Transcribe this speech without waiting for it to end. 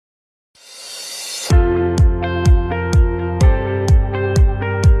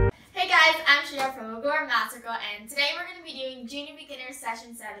and today we're going to be doing Junior Beginner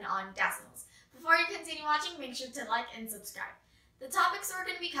Session 7 on decimals. Before you continue watching, make sure to like and subscribe. The topics we're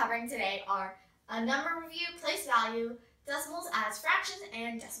going to be covering today are a number review, place value, decimals as fractions,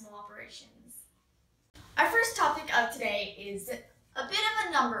 and decimal operations. Our first topic of today is a bit of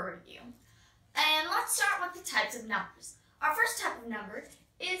a number review. And let's start with the types of numbers. Our first type of number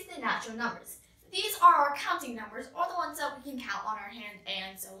is the natural numbers. These are our counting numbers, or the ones that we can count on our hand,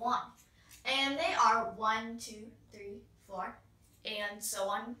 and so on. And they are 1, 2, 3, 4, and so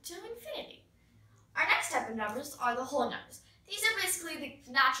on to infinity. Our next type of numbers are the whole numbers. These are basically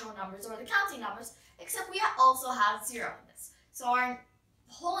the natural numbers, or the counting numbers, except we also have 0 in this. So our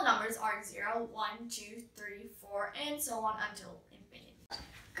whole numbers are 0, 1, 2, 3, 4, and so on until infinity.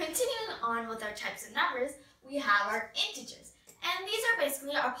 Continuing on with our types of numbers, we have our integers. And these are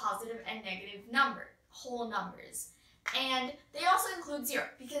basically our positive and negative whole numbers. And they also include 0,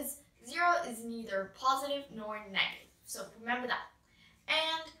 because 0 is neither positive nor negative. So remember that.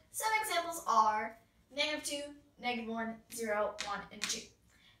 And some examples are -2, -1, 0, 1, and 2.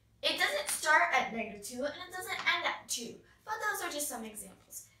 It doesn't start at -2 and it doesn't end at 2, but those are just some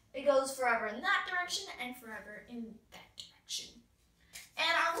examples. It goes forever in that direction and forever in that direction.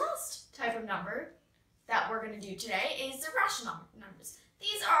 And our last type of number that we're going to do today is the rational numbers.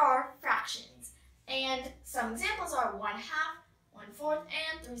 These are our fractions, and some examples are 1/2, 1/4,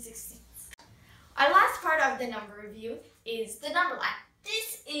 and 3/16. Our last part of the number review is the number line.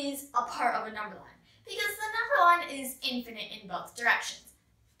 This is a part of a number line because the number line is infinite in both directions.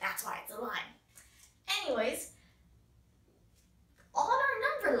 That's why it's a line. Anyways, on our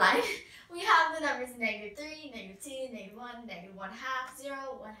number line, we have the numbers -3, -2, -1, -1/2,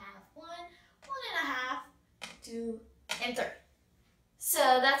 0, 1/2, 1, 1.5, 2, and 3. So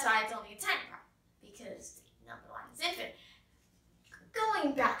that's why it's only a tiny part, because the number line is infinite.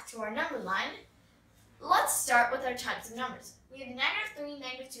 Going back to our number line, let's start with our types of numbers. We have -3,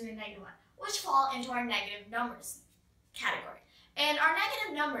 -2, and -1, which fall into our negative numbers category. And our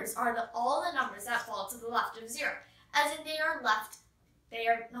negative numbers are all the numbers that fall to the left of 0, as in they are not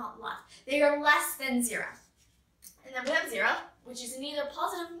left, they are less than 0. And then we have 0, which is neither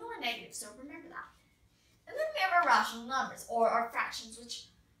positive nor negative, so remember that. And then we have our rational numbers, or our fractions, which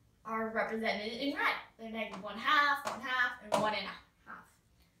are represented in red. They're -1/2, 1/2, and 1.5.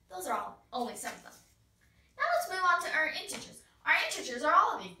 Those are only some of them. Now let's move on to our integers. Our integers are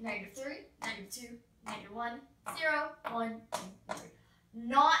all of these: -3, -2, -1, 0, 1, 2, 3.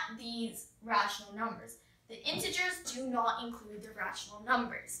 Not these rational numbers. The integers do not include the rational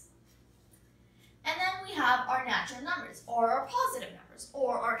numbers. And then we have our natural numbers, or our positive numbers,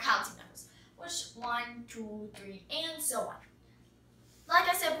 or our counting numbers, which 1, 2, 3, and so on. Like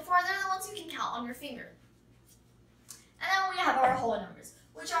I said before, they're the ones you can count on your finger. And then we have our whole numbers,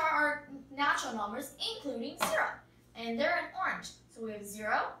 which are our natural numbers, including 0. And they're in orange. So we have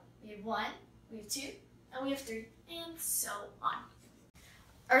 0, we have 1, we have 2, and we have 3, and so on.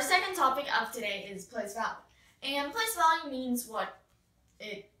 Our second topic of today is place value. And place value means what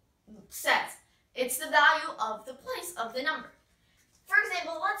it says. It's the value of the place of the number. For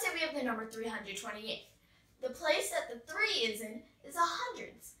example, let's say we have the number 328. The place that the 3 is in is a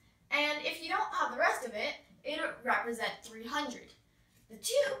hundreds. And if you don't have the rest of it, it'll represent 300. The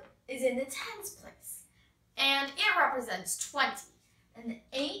 2 is in the tens place, and it represents 20. And the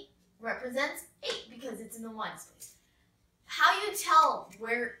 8 represents 8 because it's in the ones place. How you tell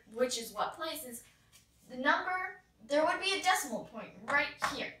which is what place is the number, there would be a decimal point right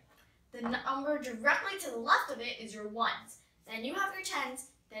here. The number directly to the left of it is your ones. Then you have your tens,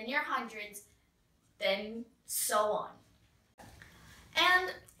 then your hundreds, then so on.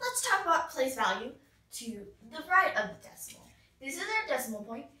 And let's talk about place value to the right of the decimal. This is our decimal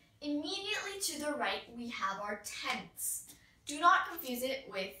point. Immediately to the right, we have our tenths. Do not confuse it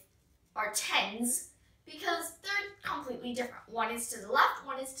with our tens, because they're completely different. One is to the left,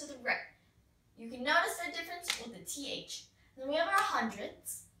 one is to the right. You can notice the difference with the TH. Then we have our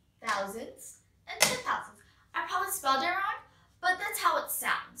hundreds, thousands, and 10,000s. I probably spelled it wrong, but that's how it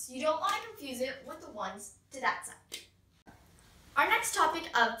sounds. You don't want to confuse it with the ones to that side. Our next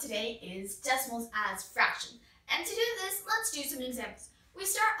topic of today is decimals as fractions. And to do this, let's do some examples. We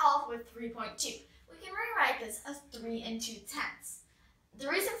start off with 3.2. We can rewrite this as 3 and 2/10. The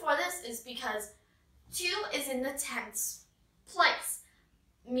reason for this is because 2 is in the tenths place,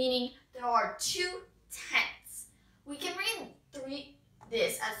 meaning there are 2/10. We can read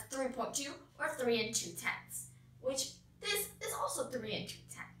this as 3.2 or 3 and 2/10, which this is also 3 and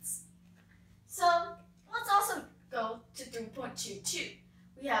 2/10. So let's also go to 3.22.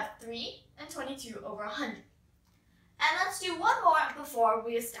 We have 3 and 22 over 100. And let's do one more before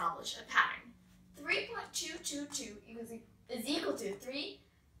we establish a pattern. 3.222 is equal to 3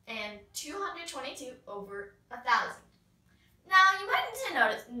 and 222 over 1,000. Now you might need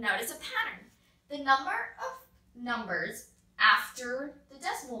to notice a pattern. The number of numbers after the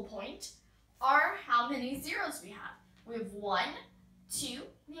decimal point are how many zeros we have. We have 1, 2,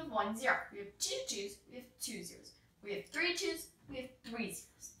 we have 1 0. We have 2 2s, we have 2 zeros. We have 3 2s, we have 3 zeros.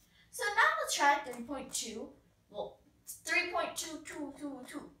 So now let's try 3.2. Well,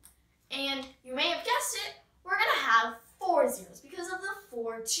 3.2222. And you may have guessed it, we're going to have 4 zeros because of the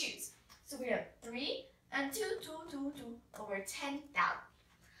 4 2s. So we have 3 and 2, 2, 2, 2 over 10,000.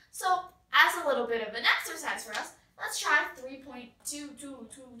 So as a little bit of an exercise for us, let's try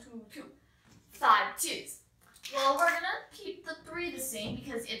 3.22222. 5 2s. Well, we're going to keep the 3 the same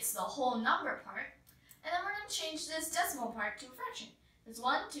because it's the whole number part. And then we're going to change this decimal part to a fraction. It's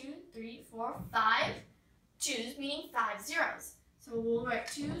 1, 2, 3, 4, 5 2s, meaning 5 zeros. So we'll write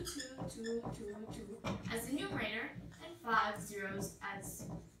 2, 2, 2, 2, 2 as the numerator and 5 zeros as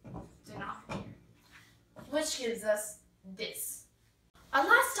denominator, which gives us this. Our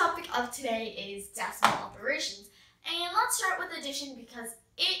last topic of today is decimal operations. And let's start with addition because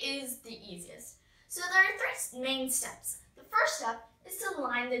it is the easiest. So there are 3 main steps. The first step is to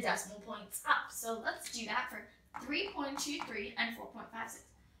line the decimal points up. So let's do that for 3.23 and 4.56.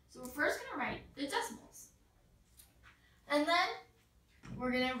 So we're first going to write the decimals. And then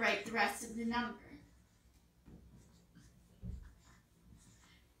we're going to write the rest of the number.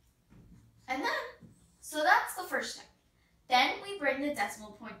 And then, so that's the first step. Then we bring the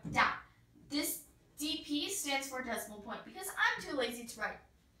decimal point down. This DP stands for decimal point because I'm too lazy to write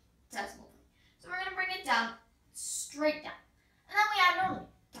decimal point. So we're going to bring it down, straight down. And then we add normally.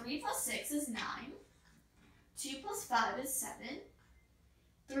 3 plus 6 is 9. 2 plus 5 is 7.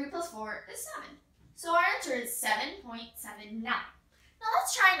 3 plus 4 is 7. So our answer is 7.79. Now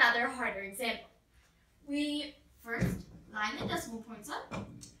let's try another harder example. We first line the decimal points up,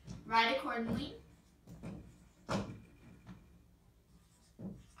 write accordingly.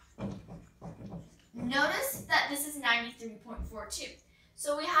 Notice that this is 93.42.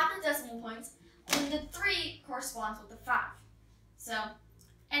 So we have the decimal points, and the 3 corresponds with the 5. So,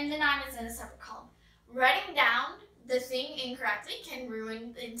 and the 9 is in a separate column. Writing down the thing incorrectly can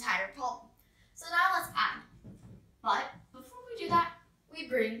ruin the entire problem. So now let's add. But before we do that, we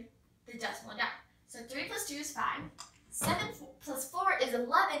bring the decimal down. So 3 plus 2 is 5. 7 plus 4 is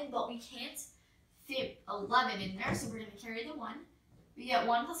 11, but we can't fit 11 in there, so we're going to carry the 1. We get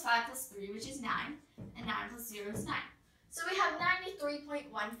 1 plus 5 plus 3, which is 9, and 9 plus 0 is 9. So we have 93.15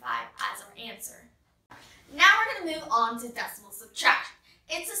 as our answer. Now we're going to move on to decimal subtraction.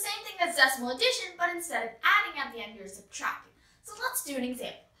 It's the same thing as decimal addition, but instead of adding at the end, you're subtracting. So let's do an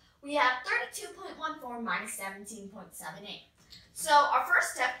example. We have 32.14 minus 17.78. So our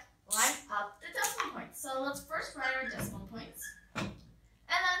first step, line up the decimal points. So let's first write our decimal points, and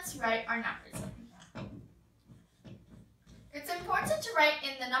let's write our numbers. It's important to write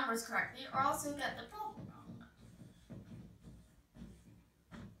in the numbers correctly, or else you'll get the problem wrong.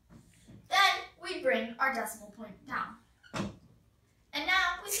 Then we bring our decimal point down. And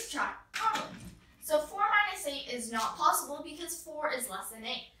now we subtract normally. So 4 minus 8 is not possible because 4 is less than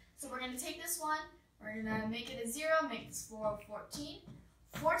 8. So we're going to take this one, we're going to make it a 0, make this 4 14.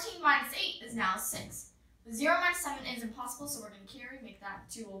 14 minus 8 is now 6. 0 minus 7 is impossible, so we're going to carry, make that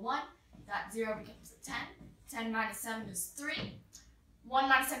 2 a 1. That 0 becomes a 10. 10 minus 7 is 3. 1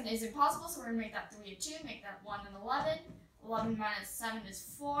 minus 7 is impossible, so we're going to make that 3 a 2, make that 1 an 11. 11 minus 7 is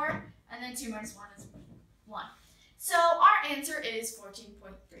 4, and then 2 minus 1 is 1. So our answer is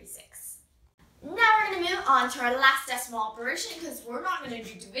 14.36. Now we're going to move on to our last decimal operation because we're not going to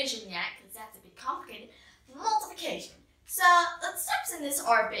do division yet because that's a bit complicated. Multiplication. So the steps in this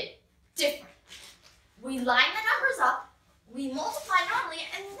are a bit different. We line the numbers up, we multiply normally,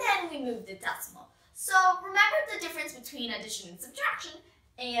 and then we move the decimal. So remember the difference between addition and subtraction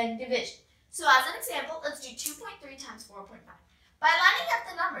and division. So as an example, let's do 2.3 times 4.5. By lining up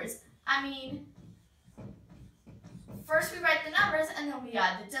the numbers, first we write the numbers and then we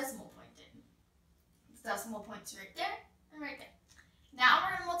add the decimal point in. The decimal point's right there and right there. Now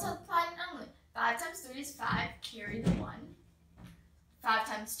we're going to multiply normally. 5 times 3 is 5, carry the 1. 5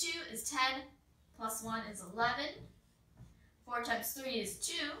 times 2 is 10, plus 1 is 11. 4 times 3 is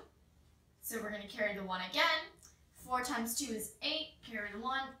 2, so we're going to carry the 1 again. 4 times 2 is 8, carry the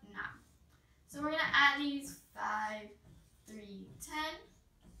 1, 9. So we're going to add these, 5, 3, 10.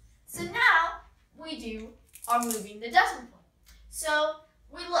 So now we are moving the decimal point. So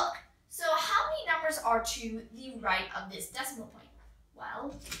we look. So how many numbers are to the right of this decimal point?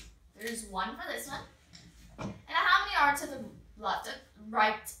 Well, there's 1 for this one. And how many are to the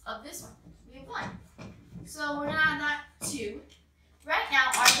right of this one? we have 1. So we're going to add that 2. Right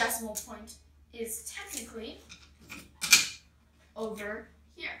now, our decimal point is technically over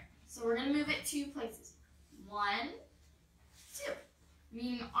here. So we're going to move it 2 places. 1, 2.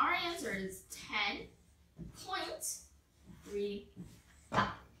 Meaning our answer is 10.35.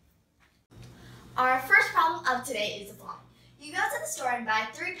 Our first problem of today is the following. You go to the store and buy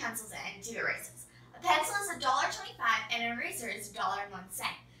 3 pencils and 2 erasers. A pencil is $1.25 and an eraser is $1.01.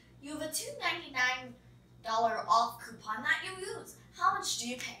 You have a $2.99 off coupon that you use. How much do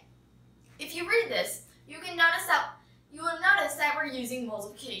you pay? If you read this, you will notice that we're using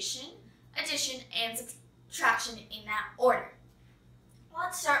multiplication, addition, and subtraction in that order.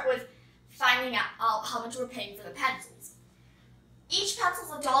 Let's start with finding out how much we're paying for the pencils. Each pencil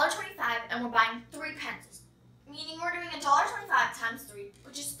is $1.25 and we're buying 3 pencils, meaning we're doing $1.25 times 3,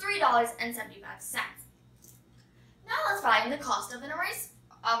 which is $3.75. Now let's find the cost of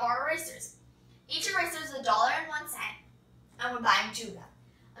our erasers. Each eraser is $1.01 and we're buying 2 of them.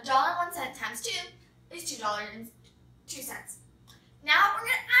 $1.01 times 2 is $2.02. Now we're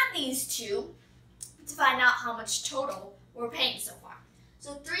going to add these 2 to find out how much total we're paying so far.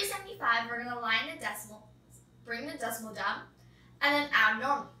 So $3.75, we're going to line the decimal, bring the decimal down, and then add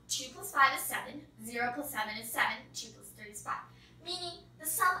normally. 2 plus 5 is 7, 0 plus 7 is 7, 2 plus 3 is 5. Meaning the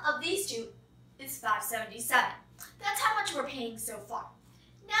sum of these 2 is $5.77. That's how much we're paying so far.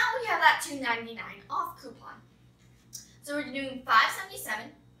 Now we have that $2.99 off coupon. So we're doing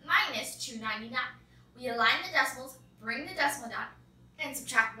 $5.77 minus $2.99. We align the decimals, bring the decimal down, and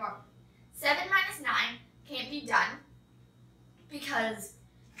subtract normally. 7 minus 9 can't be done because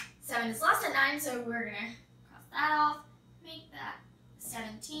 7 is less than 9, so we're going to cross that off, make that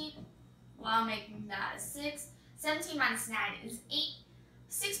 17, while making that a 6. 17 minus 9 is 8.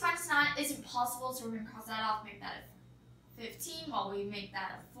 6 minus 9 is impossible, so we're going to cross that off, make that a 15, while we make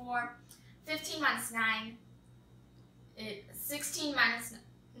that a 4. 15 minus 9, 16 minus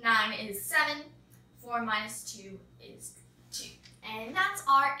 9 is 7. 4 minus 2 is 2. And that's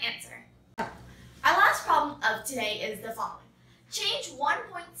our answer. Our last problem of today is the following. Change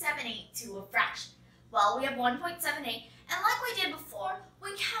 1.78 to a fraction. Well, we have 1.78, and like we did before,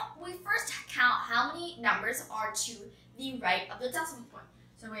 we first count how many numbers are to the right of the decimal point.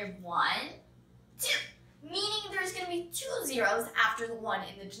 So we have 1, 2, meaning there's going to be 2 zeros after the 1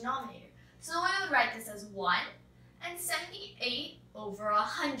 in the denominator. So we would write this as 1 and 78 over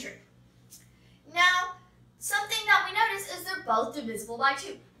 100. Now, something that we notice is they're both divisible by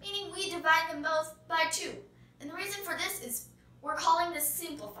 2, meaning we divide them both by 2. And the reason for this is we're calling this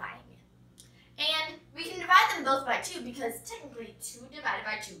simplifying. And we can divide them both by 2 because technically 2 divided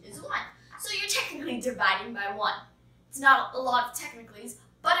by 2 is 1. So you're technically dividing by 1. It's not a lot of technicalities,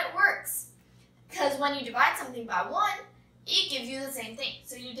 but it works. Because when you divide something by 1, it gives you the same thing.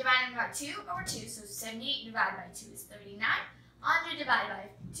 So you divide it by 2 over 2, so 78 divided by 2 is 39. 100 divided by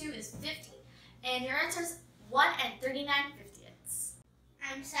 2 is 50. And your answer is 1 and 39/50ths.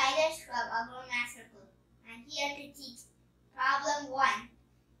 I'm Sriya from Math Circle. I'm here to teach problem 1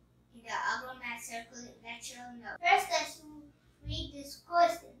 in the Math Circle lecture note. First, let's read this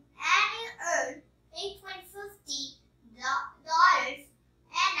question. Annie earned $8.50 an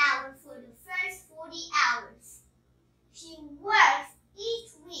hour for the first 40 hours. She works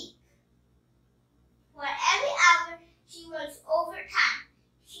each week. For every hour she works overtime,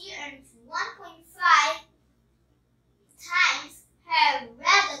 she earns 1.5 times her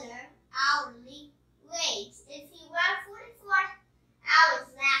regular hourly wage. If he worked 44 hours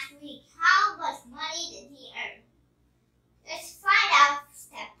last week, how much money did he earn? Let's find out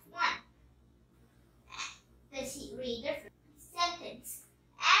step 1. Let's read the first sentence.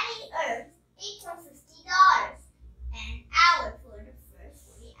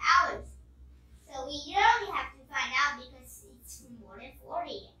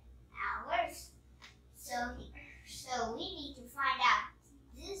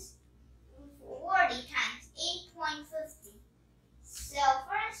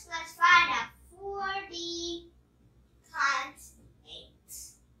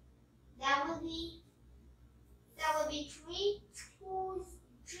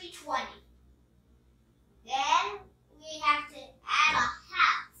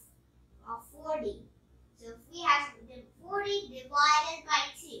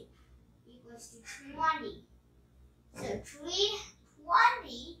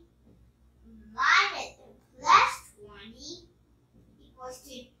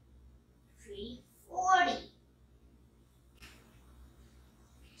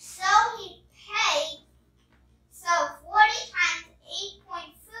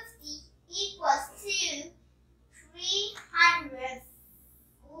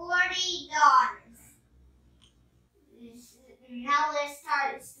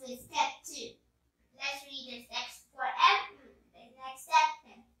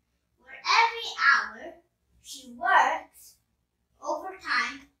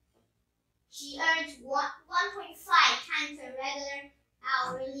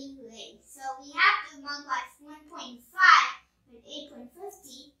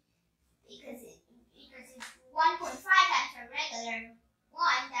 other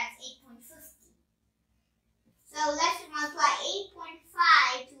one, that's 8.50. So let's multiply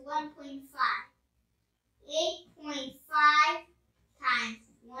 8.5 to 1.5. 8.5 times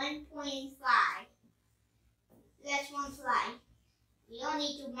 1.5. Let's multiply. We don't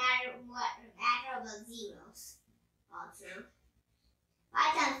need to matter about zeros. Also,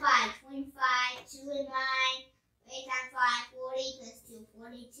 5 times 5, 25, 2 and 9. 8 times 5, 40 plus 2,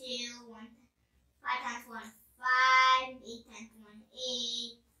 42. 5 times 1, 5. 8 times 1,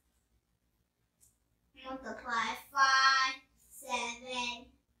 8. Multiply 5,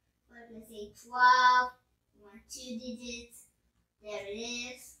 7. 4 plus 8, 12. 1, 2 digits. There it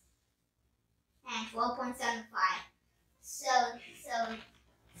is. And 12.75. So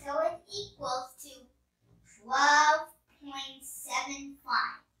it equals to 12.75.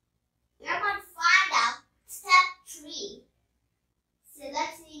 We're going to find out step 3. So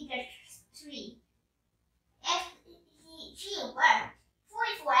let's read the 3. If she worked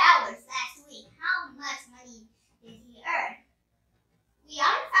 44 hours last week, how much money did he earn? We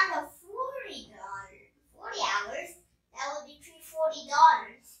already found out $40. 40 hours, that would be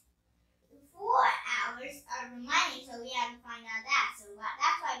 $340. 4 hours are remaining, so we have to find out that. So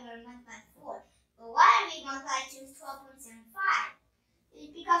that's why we're multiplying 4. But why are we multiplying to 12.75?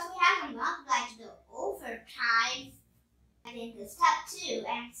 It's because we haven't multiplied to the overtime. And in the step 2,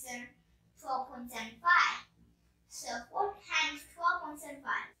 answer 12.75. So 4 times 12.75.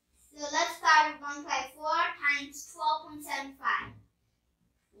 So let's start with multiply 4 times 12.75.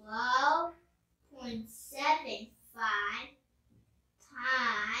 12.75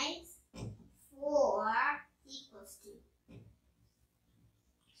 times 4 equals to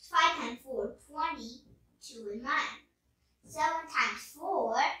 5 times 4, 20, 2 and 9. 7 times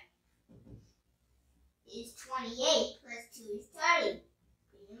 4 is 28 plus 2 is 30.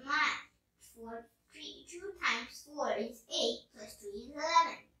 3 and 9. 2 times 4 is 8 plus 3 is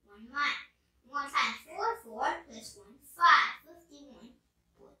 11. 1 9. 1 times 4, 4 plus 1, 5. 51.00.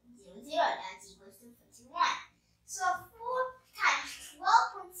 That's equals to 51. So 4 times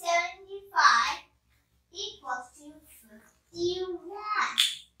 12.75 equals to 51.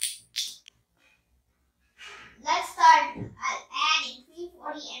 Let's start adding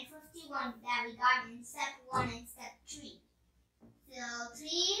 340 and 51 that we got in step 1 and step 3. So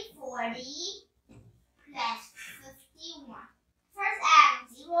 340 plus 51. First add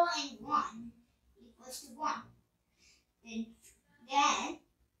 0 and 1 equals to 1. Then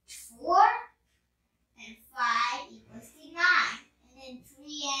 4 and 5 equals to 9. And then 3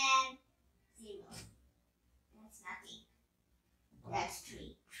 and 0. That's nothing. That's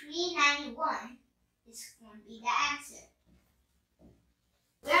 3. 391 is going to be the answer.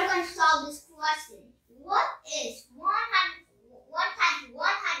 We're going to solve this question. What is 1 times 100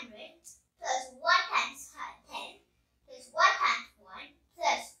 plus 1 times 10 plus 1 times 1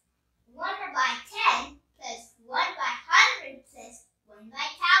 plus 1 by 10 plus 1 by 100 plus 1 by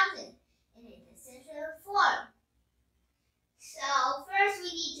 1000 in a decimal form? So first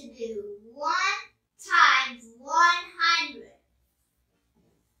we need to do 1 times 100.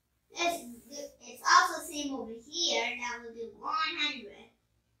 It's also the same over here. Now we'll do 100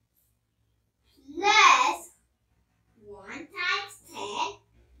 plus 1 times 10.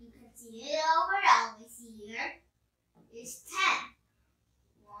 You can see it over here is 10.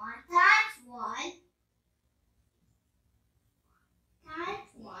 1 times 1 times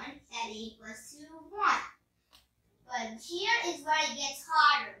 1, that equals to 1. But here is where it gets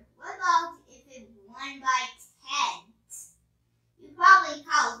harder. What about if it's 1 by 10? You probably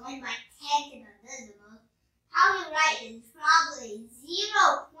call 1 by 10 in a decimal. How you write it is probably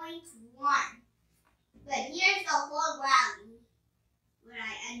 0.1. But here's the whole value where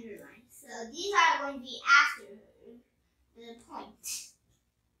I underline. So these are going to be after the point.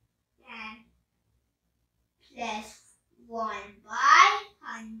 And plus 1 by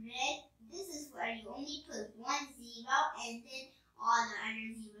 100. This is where you only put 1 0 and then all the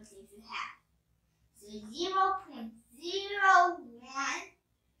other zeros that you have. So 0.01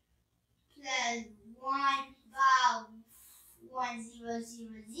 plus 1 by 1000.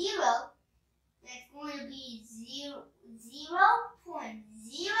 That's going to be 0.001.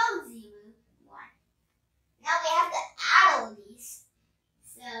 Now we have to add all these.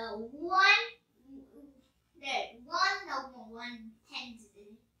 So 1 tenth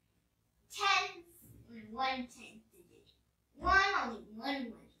digit. 10 1 tenth digit. 1 only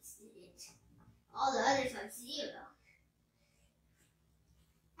 1 digit. All the others are 0.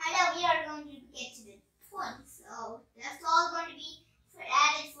 And now we are going to get to the point. So that's all going to be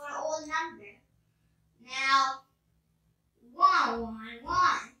added for a whole number. Now 1 1 1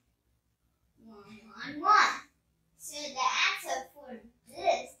 1 1 1. So the answer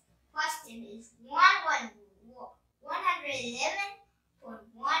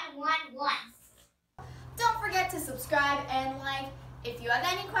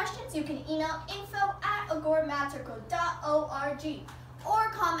any questions, you can email info@agoramasterco.org or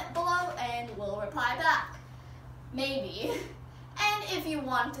comment below and we'll reply back. Maybe. And if you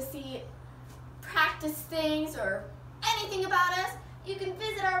want to see practice things or anything about us, you can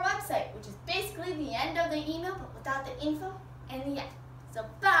visit our website, which is basically the end of the email but without the info and the end.